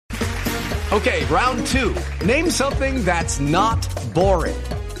Okay, round two. Name something that's not boring.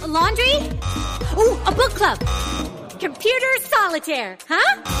 A laundry? Ooh, a book club. Computer solitaire,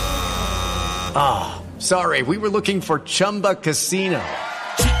 huh? Ah, sorry, we were looking for Chumba Casino.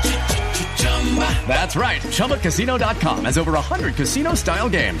 That's right, ChumbaCasino.com has over 100 casino-style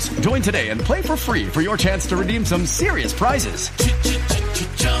games. Join today and play for free for your chance to redeem some serious prizes.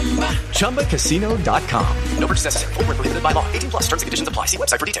 ChumbaCasino.com. No purchase necessary. Void where prohibited by law. 18 plus. Terms and conditions apply. See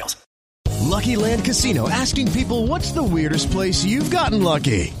website for details. Lucky Land Casino, asking people, what's the weirdest place you've gotten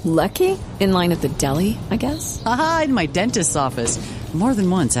lucky? Lucky? In line at the deli, I guess? Aha, in my dentist's office. More than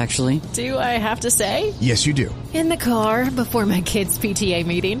once, actually. Do I have to say? Yes, you do. In the car before my kids' PTA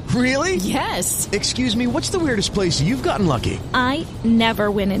meeting. Really? Yes. Excuse me, what's the weirdest place you've gotten lucky? I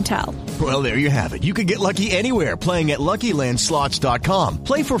never win and tell. Well, there you have it. You can get lucky anywhere, playing at LuckyLandSlots.com.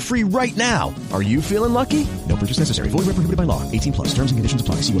 Play for free right now. Are you feeling lucky? No purchase necessary. Void where prohibited by law. 18 plus. Terms and conditions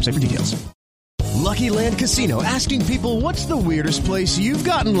apply. See website for details. Lucky Land Casino, asking people, what's the weirdest place you've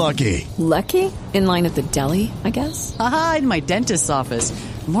gotten lucky? Lucky? In line at the deli, I guess? Aha, in my dentist's office.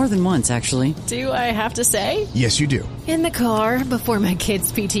 More than once, actually. Do I have to say? Yes, you do. In the car before my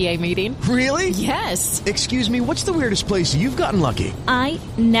kids' PTA meeting. Really? Yes. Excuse me, what's the weirdest place you've gotten lucky? I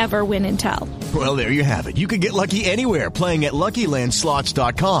never win and tell. Well, there you have it. You can get lucky anywhere, playing at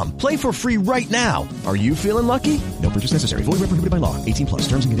LuckyLandSlots.com. Play for free right now. Are you feeling lucky? No purchase necessary. Void where prohibited by law. 18 plus.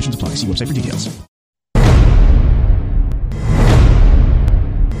 Terms and conditions apply. See website for details.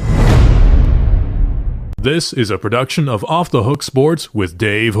 This is a production of Off the Hook Sports with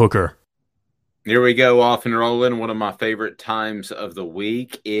Dave Hooker. Here we go, off and rolling. One of my favorite times of the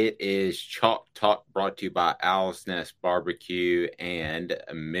week. It is Chalk Talk, brought to you by Owl's Nest Barbecue and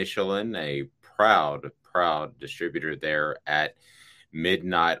Michelin, a proud distributor there at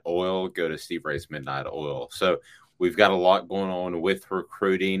Midnight Oil. Go to Steve Ray's Midnight Oil. So we've got a lot going on with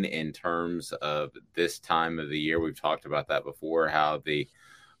recruiting in terms of this time of the year. We've talked about that before, how the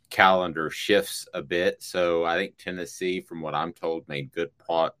calendar shifts a bit. So I think Tennessee, from what I'm told, made good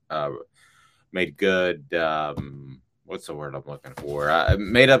what's the word I'm looking for?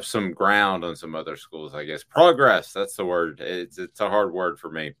 Made up some ground on some other schools, I guess. Progress, that's the word. It's a hard word for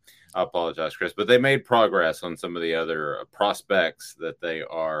me. I apologize, Chris. But they made progress on some of the other prospects that they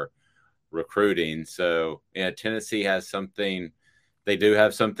are recruiting. So, yeah, Tennessee has something. They do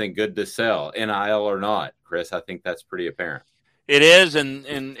have something good to sell, NIL or not. Chris, I think that's pretty apparent. It is,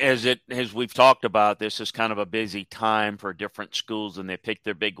 and as we've talked about, this is kind of a busy time for different schools, and they pick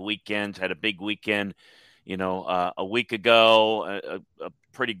their big weekends. Had a big weekend, a week ago, a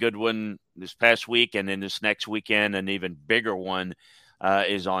pretty good one this past week, and then this next weekend, an even bigger one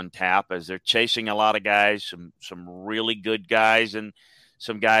is on tap as they're chasing a lot of guys, some really good guys, and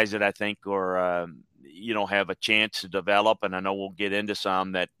some guys that I think are have a chance to develop. And I know we'll get into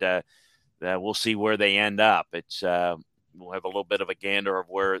some that we'll see where they end up. It's we'll have a little bit of a gander of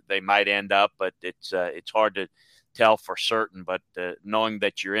where they might end up, but it's hard to tell for certain. But knowing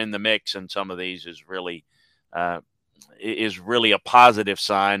that you're in the mix in some of these is really a positive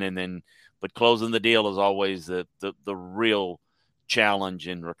sign. But closing the deal is always the real challenge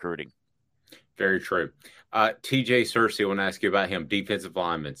in recruiting. Very true. TJ Searcy, I want to ask you about him. Defensive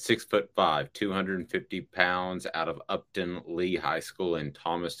lineman, 6'5", 250 pounds, out of Upton Lee High School in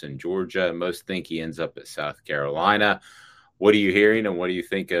Thomaston, Georgia. Most think he ends up at South Carolina. What are you hearing, and what do you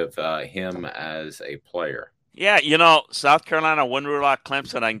think of him as a player? Yeah, South Carolina wouldn't rule out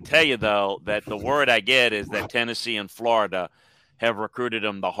Clemson. I can tell you, though, that the word I get is that Tennessee and Florida have recruited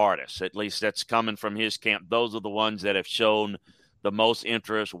him the hardest. At least that's coming from his camp. Those are the ones that have shown the most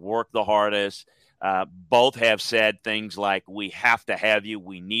interest, worked the hardest. Both have said things like, we have to have you,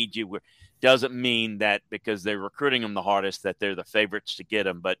 we need you. Doesn't mean that because they're recruiting him the hardest that they're the favorites to get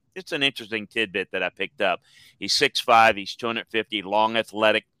him. But it's an interesting tidbit that I picked up. He's 6'5", he's 250, long,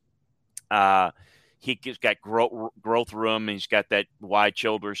 athletic. He's got growth room. He's got that wide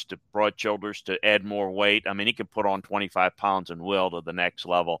shoulders to broad shoulders to add more weight. I mean, he can put on 25 pounds and will to the next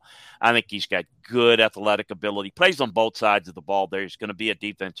level. I think he's got good athletic ability. Plays on both sides of the ball there. He's going to be a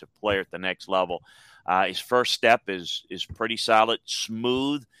defensive player at the next level. His first step is pretty solid,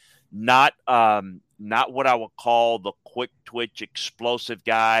 smooth, not what I would call the quick twitch, explosive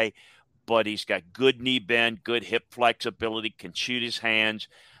guy, but he's got good knee bend, good hip flexibility, can shoot his hands.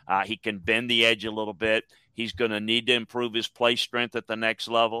 He can bend the edge a little bit. He's going to need to improve his play strength at the next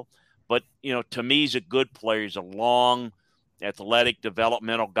level. But, to me, he's a good player. He's a long, athletic,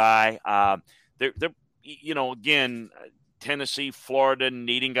 developmental guy. Again, Tennessee, Florida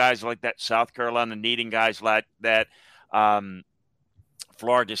needing guys like that. South Carolina needing guys like that.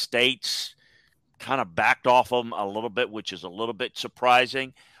 Florida State's kind of backed off them a little bit, which is a little bit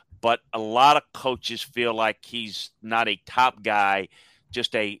surprising. but a lot of coaches feel like he's not a top guy,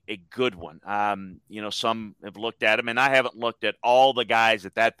 just a good one. Some have looked at him, and I haven't looked at all the guys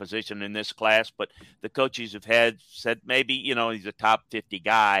at that position in this class, but the coaches have said maybe, he's a top 50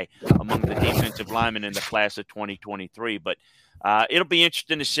 guy among the defensive linemen in the class of 2023. But it'll be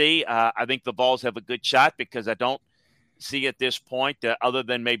interesting to see. I think the Vols have a good shot because I don't see at this point, other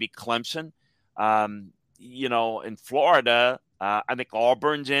than maybe Clemson, in Florida, I think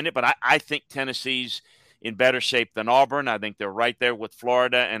Auburn's in it, but I think Tennessee's in better shape than Auburn. I think they're right there with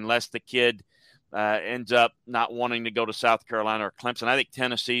Florida unless the kid ends up not wanting to go to South Carolina or Clemson. I think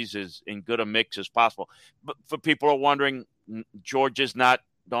Tennessee's is in good a mix as possible. But for people who are wondering, Georgia's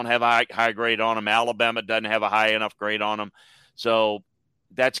don't have a high grade on them. Alabama doesn't have a high enough grade on them. So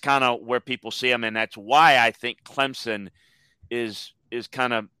that's kind of where people see them, and that's why I think Clemson is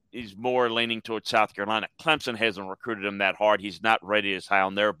more leaning towards South Carolina. Clemson hasn't recruited him that hard. He's not rated as high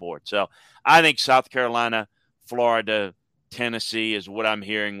on their board. So I think South Carolina, Florida, Tennessee is what I'm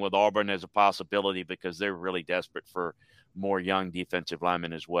hearing, with Auburn as a possibility because they're really desperate for more young defensive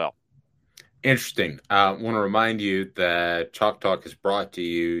linemen as well. Interesting. I want to remind you that Chalk Talk is brought to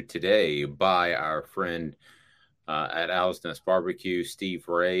you today by our friend at Owl's Nest Barbecue. Steve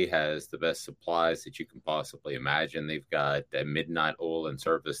Ray has the best supplies that you can possibly imagine. They've got a midnight oil and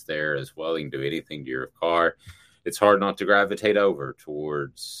service there as well. You can do anything to your car. It's hard not to gravitate over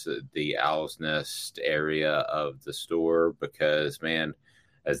towards the Owl's Nest area of the store because, man,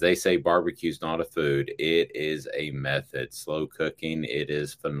 as they say, barbecue's not a food. It is a method. Slow cooking, it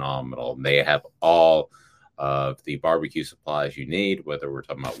is phenomenal. They have all of the barbecue supplies you need, whether we're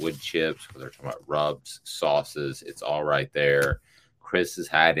talking about wood chips, whether we're talking about rubs, sauces, it's all right there. Chris has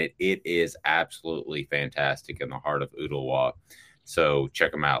had it. It is absolutely fantastic in the heart of Ooltewah. So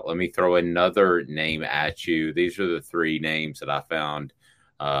check them out. Let me throw another name at you. These are the three names that I found,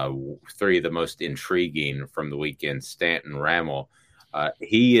 three of the most intriguing from the weekend. Stanton Ramel.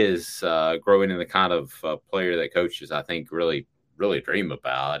 He is growing in the kind of player that coaches, I think, really, really dream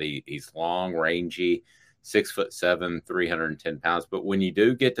about. He's long, rangy, 6'7", 310 pounds. But when you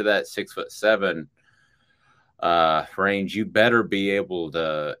do get to that 6'7" range, you better be able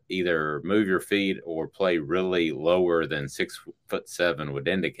to either move your feet or play really lower than 6'7" would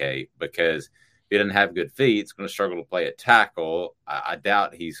indicate. Because if he doesn't have good feet, he's going to struggle to play at tackle. I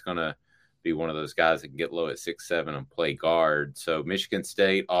doubt he's going to be one of those guys that can get low at 6'7" and play guard. So Michigan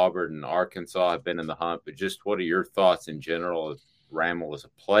State, Auburn, and Arkansas have been in the hunt. But just what are your thoughts in general of Ramel as a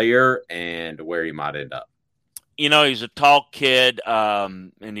player and where he might end up? He's a tall kid,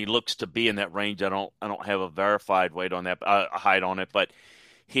 and he looks to be in that range. I don't have a verified weight on that, height on it, but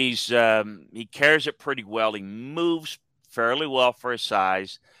he carries it pretty well. He moves fairly well for his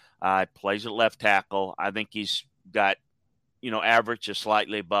size. Plays at left tackle. I think he's got, average is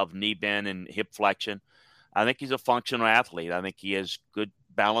slightly above knee bend and hip flexion. I think he's a functional athlete. I think he has good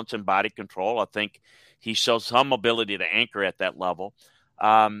balance and body control. I think he shows some ability to anchor at that level.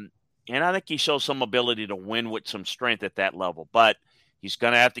 And I think he shows some ability to win with some strength at that level, but he's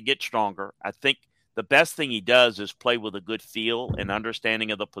going to have to get stronger. I think the best thing he does is play with a good feel and understanding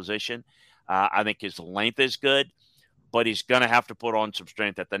of the position. I think his length is good, but he's going to have to put on some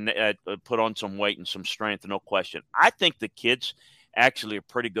strength put on some weight and some strength, no question. I think the kid's actually a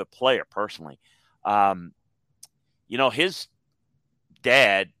pretty good player, personally. His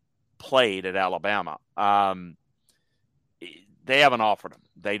dad played at Alabama. They haven't offered him.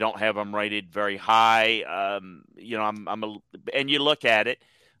 They don't have him rated very high. And you look at it,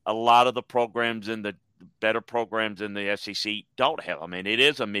 a lot of the programs in the better programs in the SEC don't have him. And it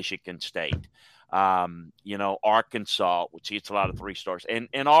is a Michigan State, Arkansas, which eats a lot of 3-stars, and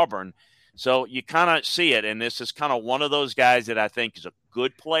Auburn. So you kind of see it. And this is kind of one of those guys that I think is a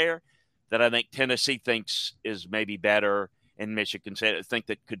good player that I think Tennessee thinks is maybe better. And Michigan State think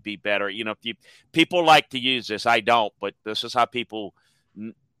that could be better. People like to use this. I don't, but this is how people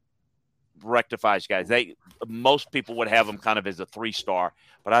rectifies guys. Most people would have them kind of as a 3-star,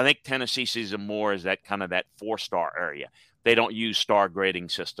 but I think Tennessee sees them more as that kind of that 4-star area. They don't use star grading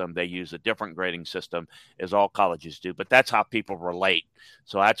system. They use a different grading system as all colleges do, but that's how people relate.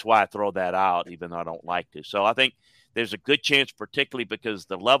 So that's why I throw that out, even though I don't like to. So I think there's a good chance, particularly because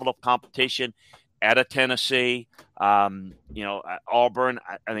the level of competition at a Tennessee, Auburn,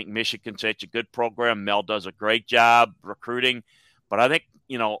 I think Michigan State's a good program. Mel does a great job recruiting, but I think,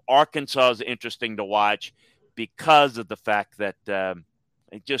 Arkansas is interesting to watch because of the fact that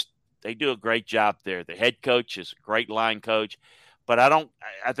they do a great job there. The head coach is a great line coach, but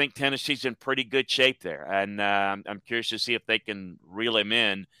I think Tennessee's in pretty good shape there. And I'm curious to see if they can reel him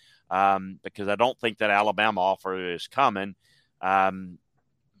in because I don't think that Alabama offer is coming.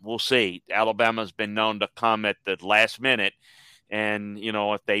 we'll see. Alabama's been known to come at the last minute. And,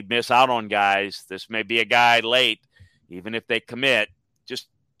 if they miss out on guys, this may be a guy late. Even if they commit, just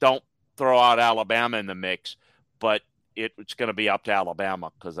don't throw out Alabama in the mix. But it's going to be up to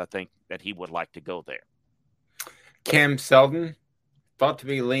Alabama because I think that he would like to go there. Cam Seldon, thought to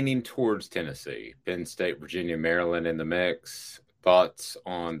be leaning towards Tennessee. Penn State, Virginia, Maryland in the mix. Thoughts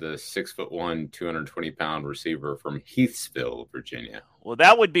on the 6'1", 220-pound receiver from Heathsville, Virginia? Well,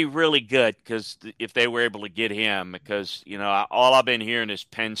 that would be really good because if they were able to get him, because all I've been hearing is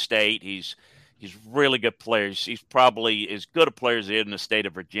Penn State. He's really good players. He's probably as good a player as he is in the state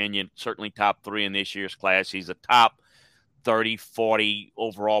of Virginia. Certainly top 3 in this year's class. He's a top 30, 40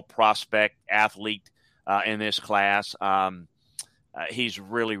 overall prospect athlete in this class. He's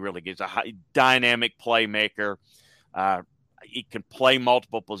really, really good. He's a dynamic playmaker. He can play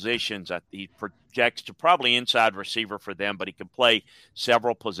multiple positions. He projects to probably inside receiver for them, but he can play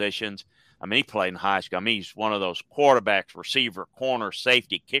several positions. I mean, he played in high school. I mean, he's one of those quarterbacks, receiver, corner,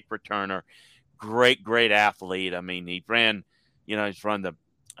 safety, kick returner. Great, great athlete. I mean, he's run the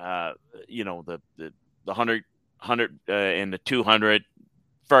 100 and the 200.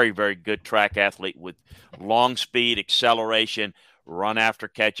 Very, very good track athlete with long speed, acceleration, run after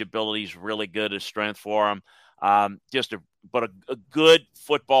catch abilities. Really good as strength for him. But a good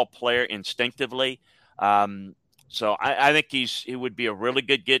football player instinctively. So I think he would be a really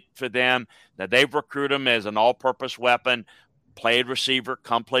good get for them. Now they've recruited him as an all-purpose weapon, played receiver,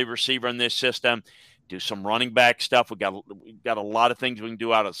 come play receiver in this system, do some running back stuff. We've got a lot of things we can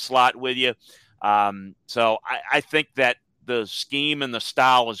do out of the slot with you. So I think that the scheme and the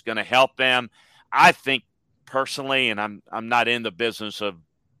style is going to help them. I think personally, and I'm not in the business of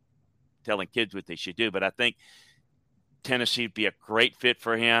telling kids what they should do, but I think Tennessee would be a great fit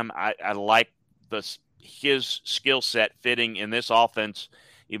for him. I like his skill set fitting in this offense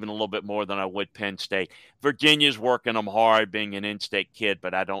even a little bit more than I would Penn State. Virginia's working them hard, being an in-state kid,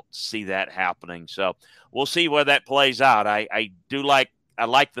 but I don't see that happening. So we'll see where that plays out. I like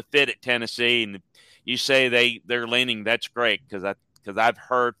the fit at Tennessee, and you say they're leaning. That's great because I've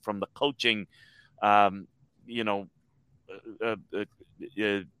heard from the coaching,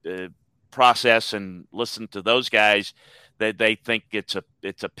 process and listen to those guys that they think it's a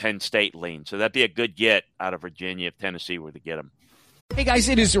Penn State lean. So that'd be a good get out of Virginia if Tennessee were to get them. Hey guys,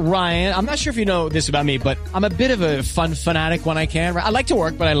 it is Ryan. I'm not sure if you know this about me, but I'm a bit of a fun fanatic when I can. I like to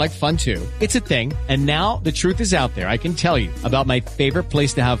work, but I like fun too. It's a thing. And now the truth is out there. I can tell you about my favorite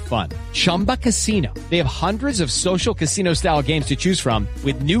place to have fun. Chumba Casino. They have hundreds of social casino style games to choose from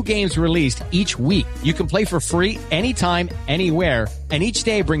with new games released each week. You can play for free anytime, anywhere. And each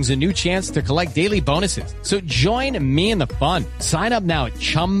day brings a new chance to collect daily bonuses. So join me in the fun. Sign up now at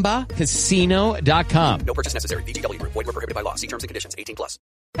ChumbaCasino.com. No purchase necessary. VGW Group. Void where prohibited by law. See terms and conditions. 18+.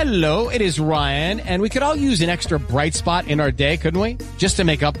 Hello, it is Ryan, and we could all use an extra bright spot in our day, couldn't we? Just to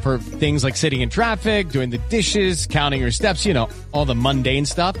make up for things like sitting in traffic, doing the dishes, counting your steps, all the mundane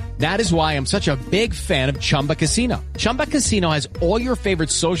stuff. That is why I'm such a big fan of Chumba Casino. Chumba Casino has all your favorite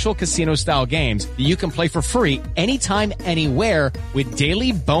social casino-style games that you can play for free anytime, anywhere with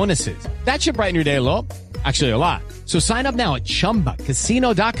daily bonuses. That should brighten your day a little. Actually, a lot. So sign up now at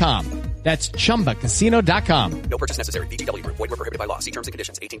ChumbaCasino.com. That's ChumbaCasino.com. No purchase necessary. VGW Group. Void where prohibited by law. See terms and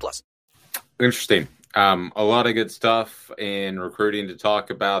conditions. 18+. Interesting. A lot of good stuff in recruiting to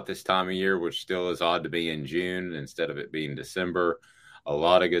talk about this time of year, which still is odd to be in June instead of it being December. A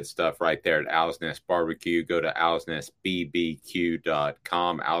lot of good stuff right there at Owl's Nest Barbecue. Go to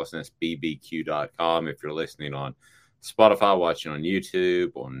owlsnestbbq.com, owlsnestbbq.com if you're listening on Spotify, watching on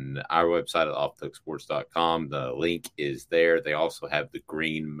YouTube, on our website at offthehooksports.com. The link is there. They also have the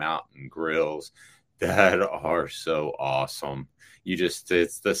Green Mountain Grills that are so awesome.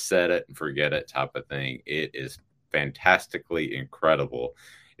 It's the set it and forget it type of thing. It is fantastically incredible.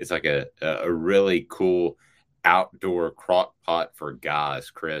 It's like a really cool outdoor crock pot for guys,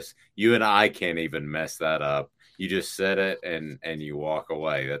 Chris. You and I can't even mess that up. You just set it and you walk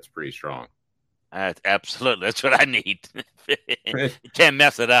away. That's pretty strong. Absolutely. That's what I need. You can't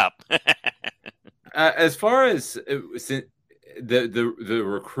mess it up. As far as the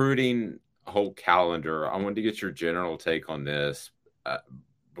recruiting whole calendar, I wanted to get your general take on this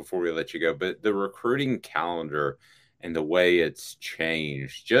before we let you go. But the recruiting calendar and the way it's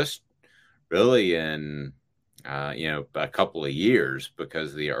changed just really in, a couple of years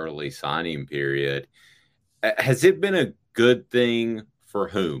because of the early signing period. Has it been a good thing for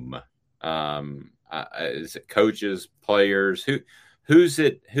whom? Is it coaches, players? Who has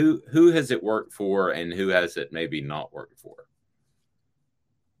it worked for, and who has it maybe not worked for?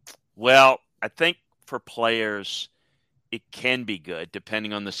 Well, I think for players, it can be good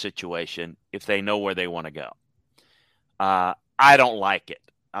depending on the situation if they know where they want to go. I don't like it.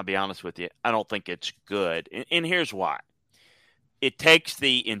 I'll be honest with you. I don't think it's good. And here's why. It takes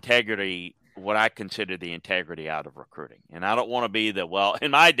the integrity, what I consider the integrity, out of recruiting. And I don't want to be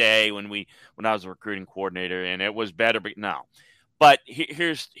in my day when I was a recruiting coordinator and it was better, but no. But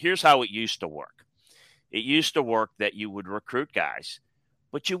here's how it used to work. It used to work that you would recruit guys,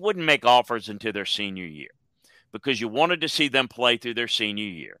 but you wouldn't make offers until their senior year because you wanted to see them play through their senior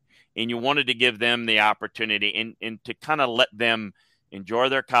year. And you wanted to give them the opportunity and to kind of let them enjoy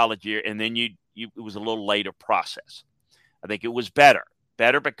their college year. And then it was a little later process. I think it was better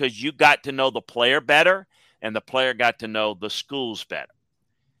because you got to know the player better and the player got to know the schools better.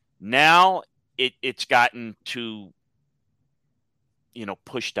 Now it's gotten to,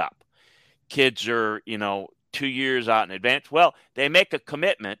 pushed up. Kids are, 2 years out in advance. Well, they make a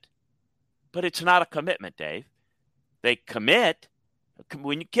commitment, but it's not a commitment, Dave. They commit.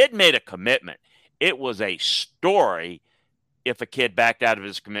 When your kid made a commitment, it was a story if a kid backed out of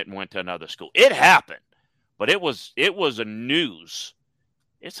his commitment and went to another school. It happened, but it was a news.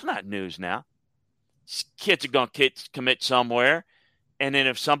 It's not news now. Kids are going to commit somewhere, and then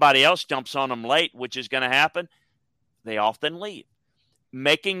if somebody else jumps on them late, which is going to happen, they often leave.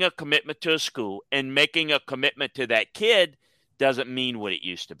 Making a commitment to a school and making a commitment to that kid doesn't mean what it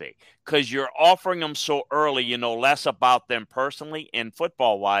used to be because you're offering them so early, you know less about them personally and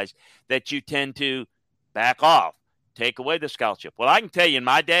football-wise that you tend to back off, take away the scholarship. Well, I can tell you in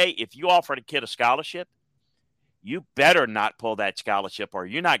my day, if you offered a kid a scholarship, you better not pull that scholarship or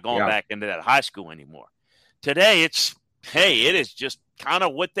you're not going back into that high school anymore. Today, it is just kind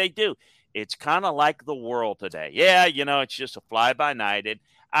of what they do. It's kind of like the world today. Yeah, it's just a fly-by-night. And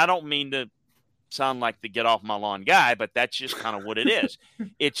I don't mean to sound like the get off my lawn guy, but that's just kind of what it is.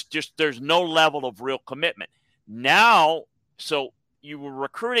 It's just there's no level of real commitment. Now, so you were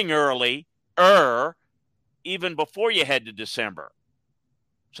recruiting early, even before you head to December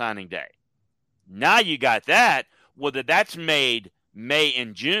signing day. Now you got that, whether that's made May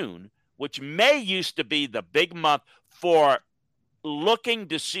and June, which May used to be the big month for looking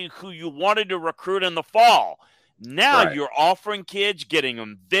to see who you wanted to recruit in the fall. Now you're offering kids, getting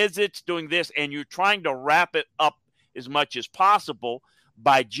them visits, doing this, and you're trying to wrap it up as much as possible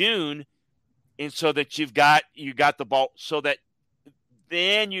by June, and so that you got the ball, so that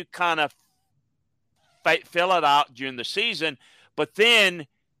then you kind of fill it out during the season. But then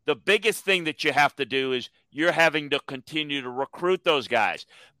the biggest thing that you have to do is you're having to continue to recruit those guys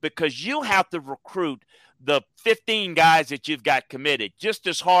because you have to recruit the 15 guys that you've got committed just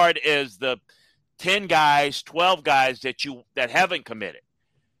as hard as the 10 guys, 12 guys that haven't committed.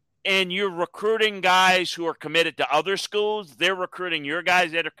 And you're recruiting guys who are committed to other schools. They're recruiting your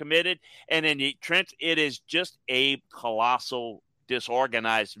guys that are committed. And then it is just a colossal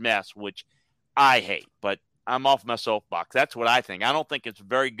disorganized mess, which I hate. But I'm off my soapbox. That's what I think. I don't think it's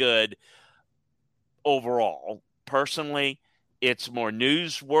very good overall. Personally, it's more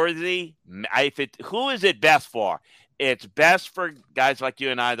newsworthy. Who is it best for? It's best for guys like you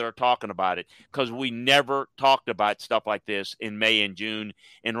and I that are talking about it because we never talked about stuff like this in May and June.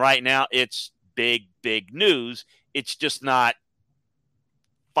 And right now it's big, big news. It's just not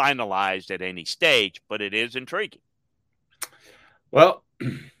finalized at any stage, but it is intriguing. Well,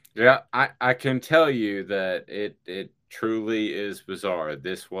 yeah, I can tell you that it truly is bizarre.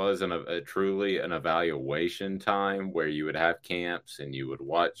 This was truly an evaluation time where you would have camps and you would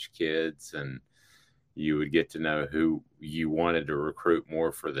watch kids and you would get to know who you wanted to recruit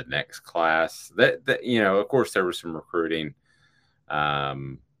more for the next class. That of course, there was some recruiting,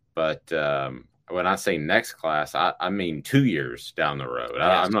 but when I say next class, I mean 2 years down the road.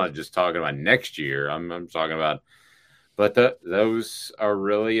 I'm not just talking about next year. I'm talking about. But those are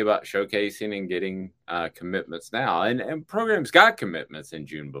really about showcasing and getting commitments now. And programs got commitments in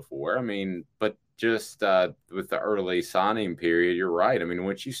June before. I mean, but just with the early signing period, you're right. I mean,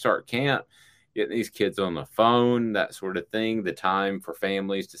 once you start camp, getting these kids on the phone, that sort of thing, the time for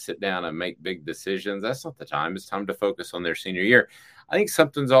families to sit down and make big decisions, that's not the time. It's time to focus on their senior year. I think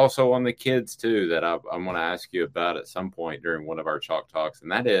something's also on the kids, too, that I want to ask you about at some point during one of our Chalk Talks,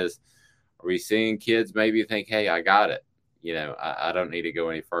 and that is, are we seeing kids maybe think, hey, I got it. I don't need to go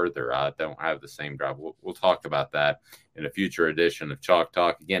any further. I don't have the same drive. We'll talk about that in a future edition of Chalk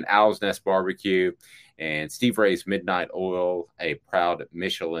Talk. Again, Owl's Nest Barbecue and Steve Ray's Midnight Oil, a proud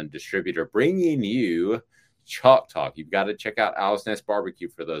Michelin distributor, bringing you Chalk Talk. You've got to check out Owl's Nest Barbecue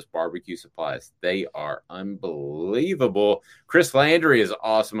for those barbecue supplies. They are unbelievable. Chris Landry is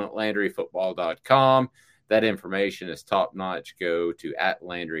awesome at LandryFootball.com. That information is top notch. Go to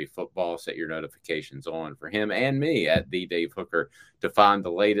 @Landry Football, set your notifications on for him and me at the Dave Hooker to find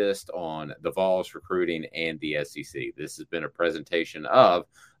the latest on the Vols recruiting and the SEC. This has been a presentation of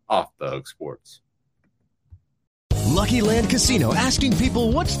Off the Hook Sports. Lucky Land Casino, asking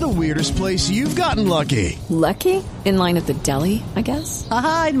people, what's the weirdest place you've gotten lucky? Lucky? In line at the deli, I guess?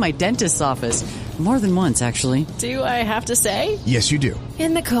 Aha, in my dentist's office. More than once, actually. Do I have to say? Yes, you do.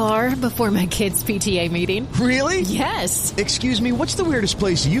 In the car before my kids' PTA meeting. Really? Yes. Excuse me, what's the weirdest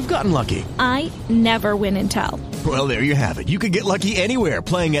place you've gotten lucky? I never win and tell. Well, there you have it. You can get lucky anywhere,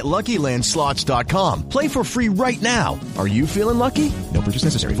 playing at LuckyLandSlots.com. Play for free right now. Are you feeling lucky? No purchase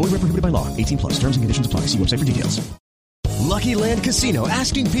necessary. Void where prohibited by law. 18+. Terms and conditions apply. See website for details. Lucky Land Casino,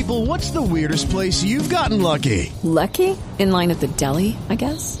 asking people, what's the weirdest place you've gotten lucky? Lucky? In line at the deli, I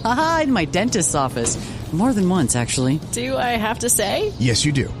guess? Aha, in my dentist's office. More than once, actually. Do I have to say? Yes,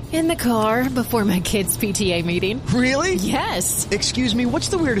 you do. In the car before my kids' PTA meeting. Really? Yes. Excuse me, what's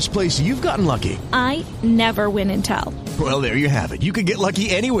the weirdest place you've gotten lucky? I never win and tell. Well, there you have it. You can get lucky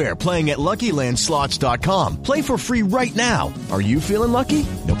anywhere, playing at LuckyLandSlots.com. Play for free right now. Are you feeling lucky?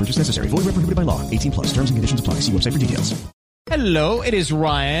 No purchase necessary. Void where prohibited by law. 18+. Terms and conditions apply. See website for details. Hello, it is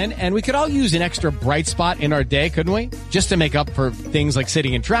Ryan, and we could all use an extra bright spot in our day, couldn't we? Just to make up for things like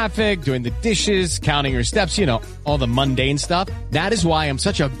sitting in traffic, doing the dishes, counting your steps, all the mundane stuff. That is why I'm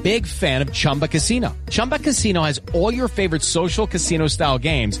such a big fan of Chumba Casino. Chumba Casino has all your favorite social casino-style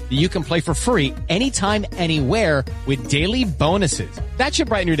games that you can play for free anytime, anywhere with daily bonuses. That should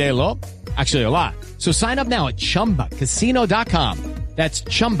brighten your day a little. Actually, a lot. So sign up now at ChumbaCasino.com. That's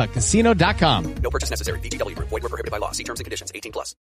ChumbaCasino.com. No purchase necessary. VGW Group. Void where prohibited by law. See terms and conditions. 18+.